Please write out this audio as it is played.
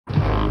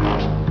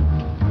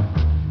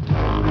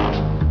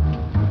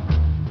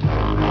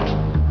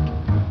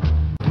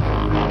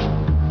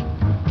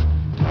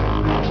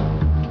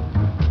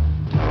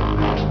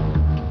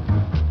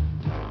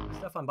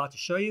I'm about to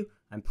show you,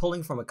 I'm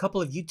pulling from a couple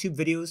of YouTube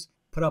videos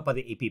put out by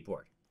the AP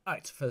board. All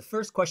right, so for the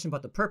first question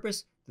about the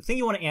purpose, the thing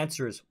you want to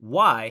answer is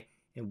why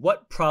and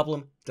what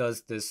problem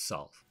does this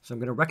solve? So I'm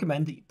going to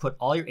recommend that you put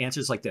all your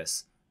answers like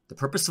this. The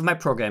purpose of my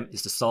program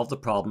is to solve the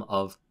problem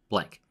of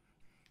blank.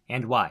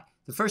 And why?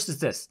 The first is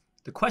this.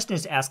 The question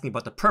is asking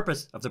about the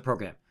purpose of the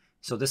program.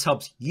 So this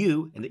helps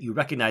you in that you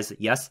recognize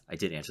that, yes, I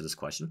did answer this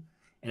question.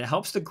 And it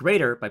helps the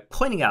grader by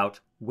pointing out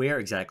where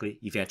exactly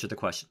you've answered the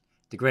question.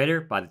 The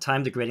grader, by the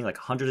time they're grading like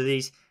 100 of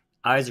these,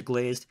 eyes are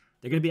glazed.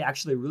 They're going to be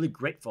actually really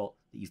grateful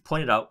that you've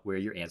pointed out where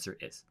your answer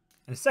is.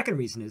 And the second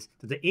reason is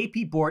that the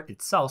AP board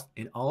itself,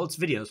 in all its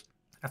videos,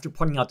 after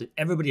pointing out that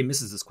everybody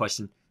misses this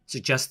question,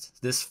 suggests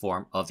this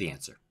form of the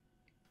answer.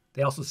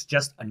 They also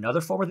suggest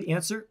another form of the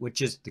answer, which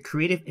is the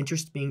creative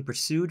interest being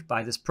pursued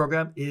by this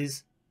program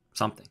is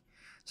something.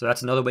 So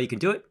that's another way you can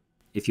do it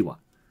if you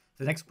want.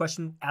 The next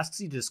question asks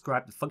you to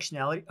describe the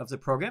functionality of the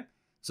program.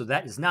 So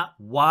that is not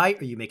why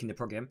are you making the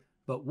program,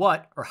 but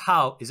what or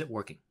how is it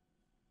working?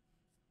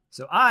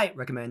 So I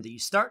recommend that you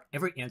start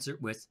every answer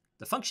with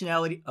the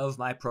functionality of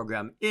my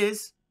program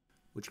is,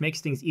 which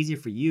makes things easier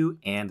for you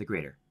and the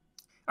grader.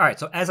 All right,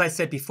 so as I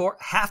said before,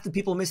 half the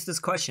people miss this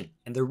question.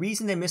 And the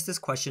reason they miss this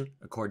question,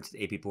 according to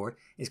the AP board,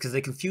 is because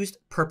they confused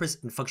purpose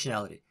and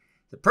functionality.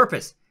 The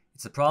purpose,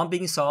 it's the problem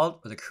being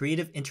solved or the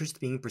creative interest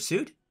being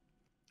pursued,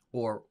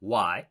 or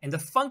why. And the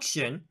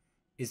function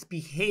is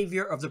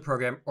behavior of the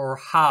program or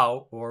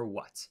how or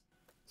what.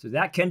 So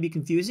that can be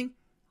confusing.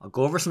 I'll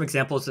go over some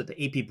examples that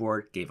the AP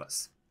board gave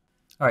us.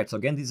 All right, so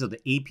again, these are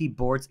the AP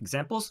board's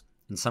examples.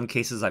 In some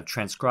cases, I've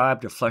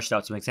transcribed or fleshed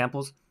out some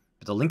examples,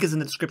 but the link is in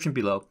the description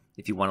below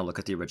if you want to look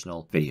at the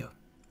original video.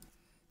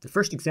 The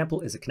first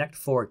example is a Connect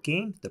 4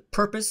 game. The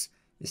purpose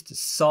is to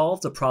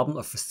solve the problem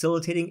of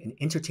facilitating and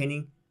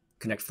entertaining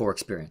Connect 4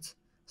 experience.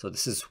 So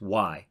this is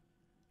why,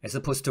 as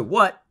opposed to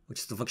what, which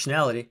is the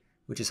functionality,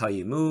 which is how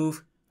you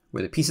move,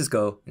 where the pieces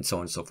go, and so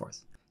on and so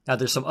forth. Now,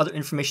 there's some other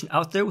information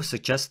out there which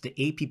suggests the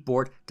AP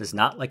board does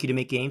not like you to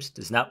make games,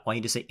 does not want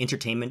you to say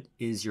entertainment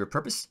is your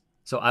purpose.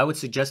 So I would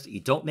suggest that you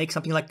don't make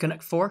something like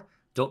Connect 4,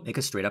 don't make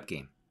a straight up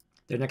game.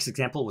 Their next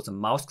example was a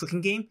mouse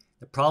clicking game.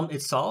 The problem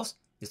it solves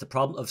is the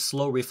problem of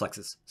slow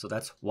reflexes. So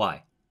that's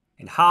why.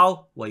 And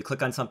how? Well, you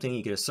click on something,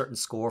 you get a certain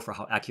score for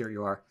how accurate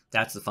you are.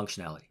 That's the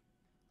functionality.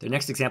 Their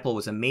next example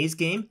was a maze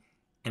game.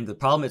 And the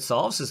problem it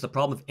solves is the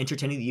problem of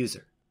entertaining the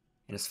user.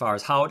 And as far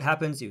as how it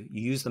happens, you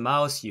use the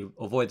mouse, you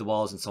avoid the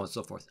walls, and so on and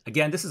so forth.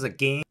 Again, this is a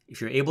game. If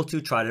you're able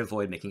to, try to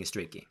avoid making a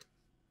straight game.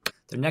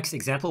 Their next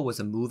example was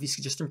a movie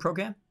suggestion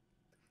program.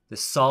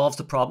 This solves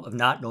the problem of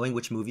not knowing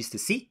which movies to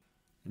see.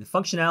 And the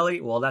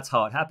functionality, well, that's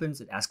how it happens.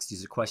 It asks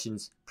user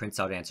questions, prints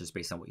out answers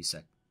based on what you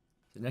said.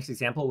 The next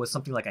example was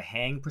something like a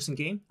hang person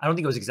game. I don't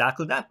think it was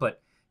exactly that,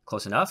 but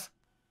close enough.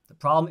 The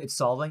problem it's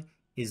solving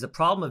is the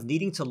problem of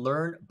needing to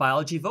learn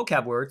biology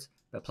vocab words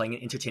by playing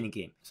an entertaining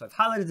game. So I've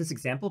highlighted this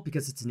example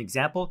because it's an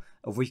example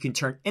of where you can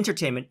turn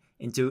entertainment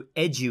into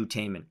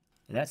edutainment.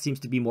 And that seems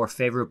to be more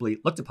favorably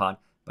looked upon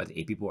by the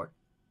AP board.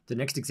 The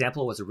next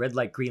example was a red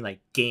light, green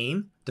light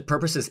game. The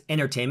purpose is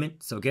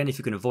entertainment. So again, if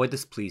you can avoid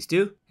this, please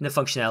do. And the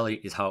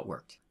functionality is how it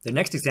worked. The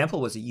next example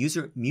was a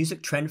user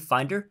music trend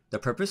finder. The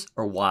purpose,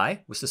 or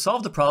why, was to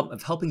solve the problem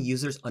of helping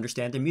users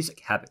understand their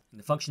music habit. And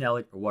the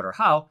functionality, or what or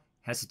how,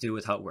 has to do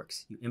with how it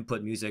works. You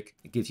input music,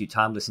 it gives you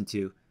time to listen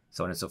to,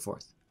 so on and so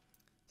forth.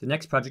 The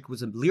next project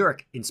was a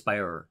lyric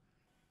inspirer.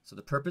 So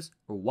the purpose,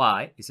 or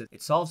why, is that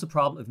it solves the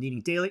problem of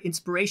needing daily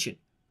inspiration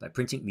by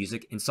printing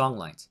music in song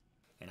lines.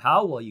 And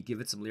how? Well, you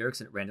give it some lyrics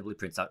and it randomly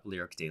prints out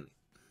lyrics daily.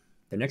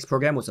 The next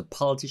program was a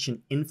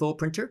politician info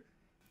printer.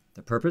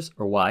 The purpose,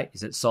 or why, is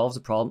that it solves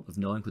the problem of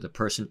knowing who the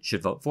person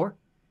should vote for.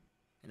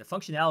 And the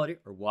functionality,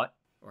 or what,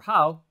 or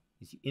how,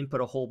 is you input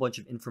a whole bunch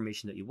of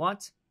information that you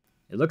want.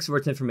 It looks for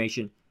its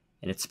information,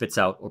 and it spits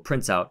out or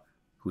prints out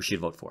who should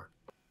vote for.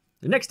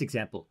 The next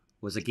example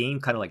was a game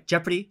kind of like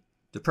Jeopardy!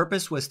 The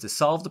purpose was to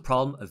solve the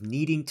problem of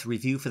needing to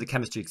review for the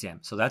chemistry exam.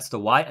 So that's the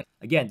why.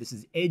 Again, this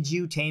is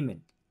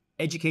edutainment.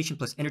 Education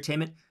plus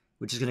entertainment,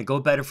 which is going to go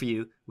better for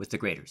you with the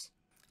graders.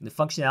 And the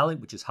functionality,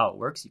 which is how it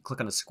works, you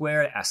click on a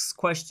square, it asks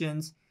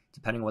questions.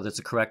 Depending on whether it's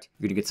correct,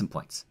 you're going to get some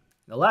points.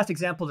 The last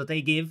example that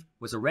they gave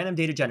was a random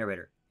data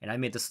generator. And I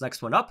made this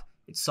next one up.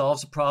 It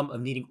solves the problem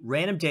of needing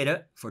random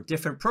data for a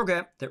different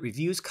program that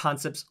reviews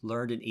concepts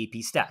learned in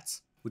AP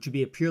Stats, which would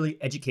be a purely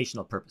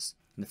educational purpose.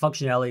 And the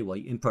functionality, well,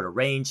 you input a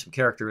range, some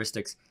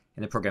characteristics,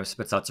 and the program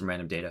spits out some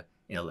random data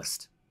in a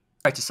list.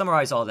 All right, to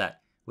summarize all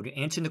that, when you're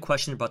answering the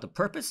question about the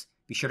purpose,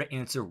 be sure to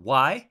answer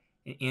why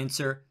and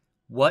answer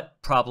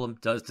what problem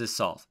does this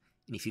solve.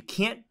 And if you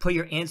can't put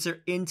your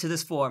answer into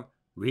this form,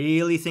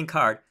 really think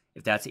hard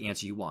if that's the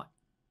answer you want.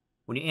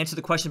 When you answer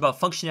the question about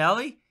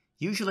functionality,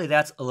 usually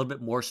that's a little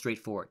bit more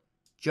straightforward.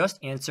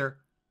 Just answer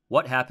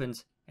what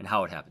happens and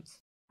how it happens.